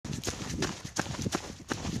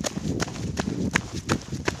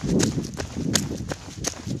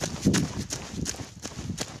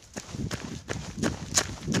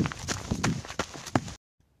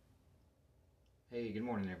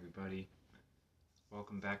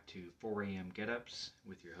Welcome back to 4 a.m. Get-Ups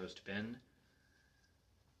with your host Ben.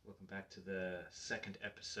 Welcome back to the second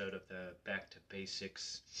episode of the Back to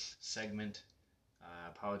Basics segment. I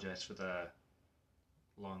apologize for the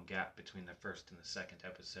long gap between the first and the second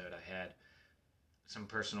episode. I had some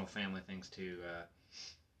personal family things to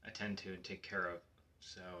attend to and take care of,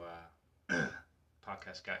 so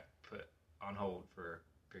podcast got put on hold for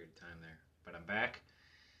a period of time there. But I'm back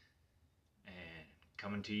and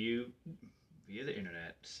coming to you via the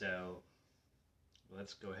internet. So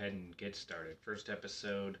let's go ahead and get started. First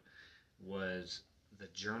episode was the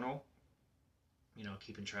journal.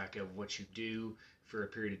 Keeping track of what you do for a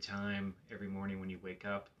period of time every morning when you wake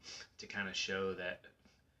up to kind of show that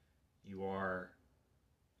you are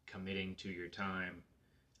committing to your time.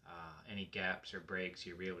 Any gaps or breaks,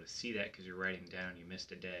 you'll be able to see that because you're writing down you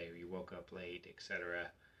missed a day or you woke up late, etc.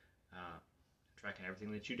 Tracking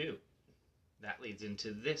everything that you do. That leads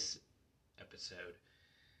into this episode,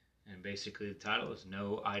 and basically the title is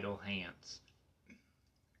No Idle Hands.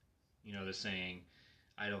 You know the saying,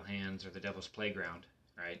 idle hands are the devil's playground,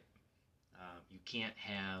 right? You can't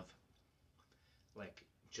have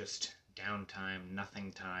just downtime,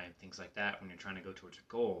 nothing time, things like that when you're trying to go towards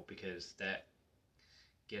a goal, because that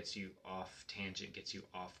gets you off tangent, gets you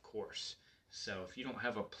off course. So if you don't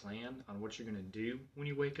have a plan on what you're going to do when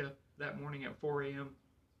you wake up that morning at 4 a.m.,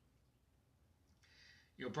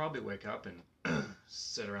 you'll probably wake up and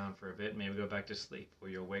sit around for a bit, maybe go back to sleep, or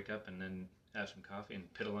you'll wake up and then have some coffee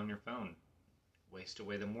and piddle on your phone, waste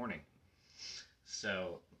away the morning.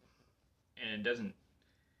 So, and it's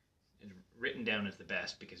written down is the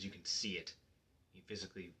best because you can see it. You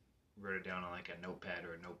physically wrote it down on like a notepad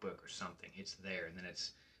or a notebook or something. It's there, and then you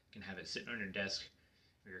can have it sitting on your desk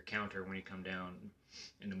or your counter when you come down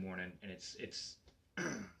in the morning, and it's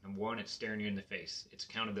number one, it's staring you in the face. It's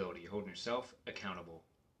accountability. You're holding yourself accountable.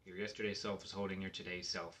 Your yesterday self is holding your today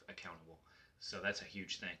self accountable. So that's a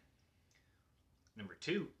huge thing. Number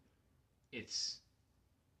two, it's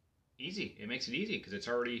easy. It makes it easy because it's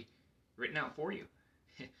already written out for you.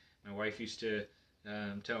 My wife used to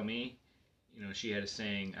tell me, she had a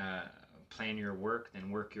saying, plan your work, then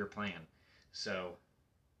work your plan. So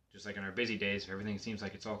just like in our busy days, if everything seems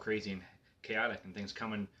like it's all crazy and chaotic and things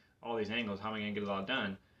coming all these angles, how am I going to get it all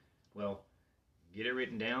done? Well, get it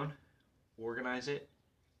written down, organize it,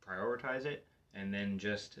 prioritize it, and then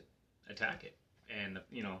just attack it. And,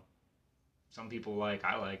 some people I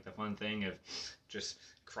like the fun thing of just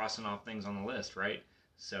crossing off things on the list, right?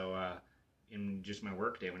 So in just my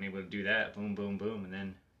work day, when I'm able to do that, boom, boom, boom, and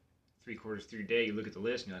then 3/4 through the day, you look at the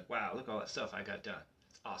list and you're like, wow, look at all that stuff I got done.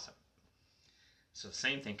 It's awesome. So the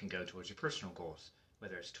same thing can go towards your personal goals,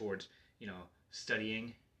 whether it's towards,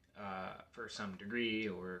 studying for some degree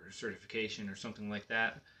or certification or something like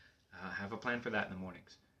that. Have a plan for that in the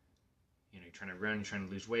mornings. You're trying to run, you're trying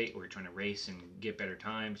to lose weight, or you're trying to race and get better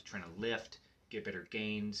times, trying to lift, get better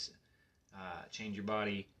gains, change your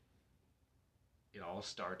body. It all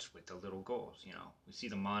starts with the little goals. We see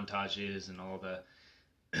the montages and all the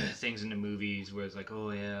things in the movies where it's like,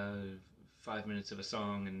 oh yeah, 5 minutes of a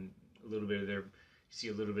song and a little bit of you see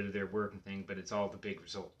a little bit of their work and thing, but it's all the big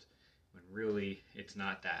result. When really, it's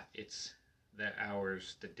not that. It's the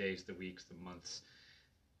hours, the days, the weeks, the months,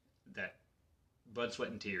 that blood, sweat,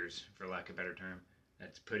 and tears, for lack of a better term,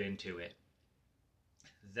 that's put into it.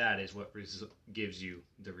 That is what gives you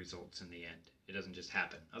the results in the end. It doesn't just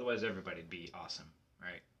happen. Otherwise, everybody'd be awesome,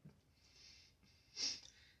 right?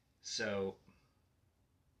 So,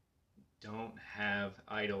 don't have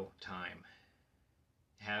idle time.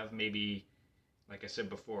 Have maybe, like I said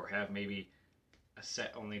before, have maybe a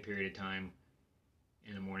set only period of time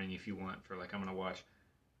in the morning if you want for I'm going to watch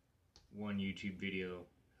one YouTube video,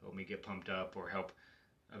 help me get pumped up, or help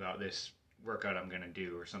about this workout I'm going to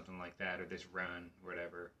do or something like that, or this run,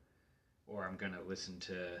 whatever. Or I'm going to listen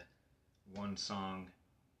to one song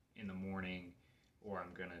in the morning, or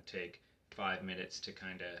I'm going to take 5 minutes to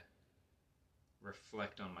kind of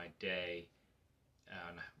reflect on my day,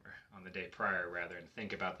 on the day prior rather, and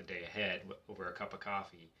think about the day ahead over a cup of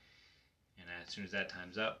coffee. And as soon as that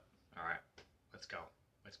time's up, all right, let's go.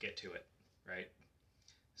 Let's get to it, right?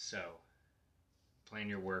 So, plan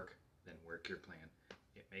your work, then work your plan.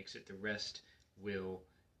 It makes it, the rest will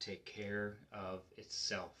take care of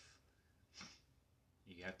itself.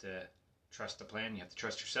 You have to trust the plan. You have to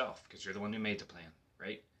trust yourself because you're the one who made the plan,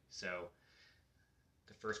 right? So,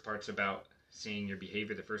 the first part's about seeing your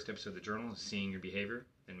behavior. The first episode of the journal is seeing your behavior,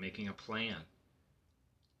 then making a plan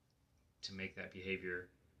to make that behavior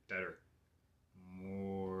better,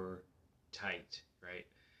 more tight, right?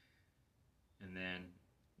 And then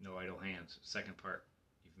no idle hands. Second part,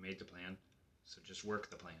 you've made the plan, so just work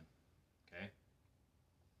the plan, okay?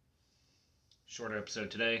 Shorter episode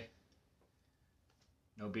today.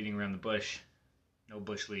 No beating around the bush. No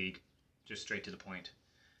bush league. Just straight to the point.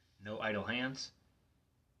 No idle hands.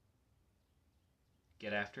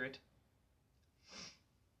 Get after it.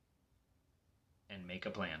 And make a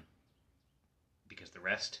plan. Because the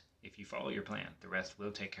rest, if you follow your plan, the rest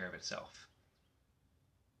will take care of itself.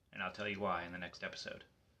 And I'll tell you why in the next episode.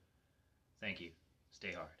 Thank you.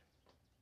 Stay hard.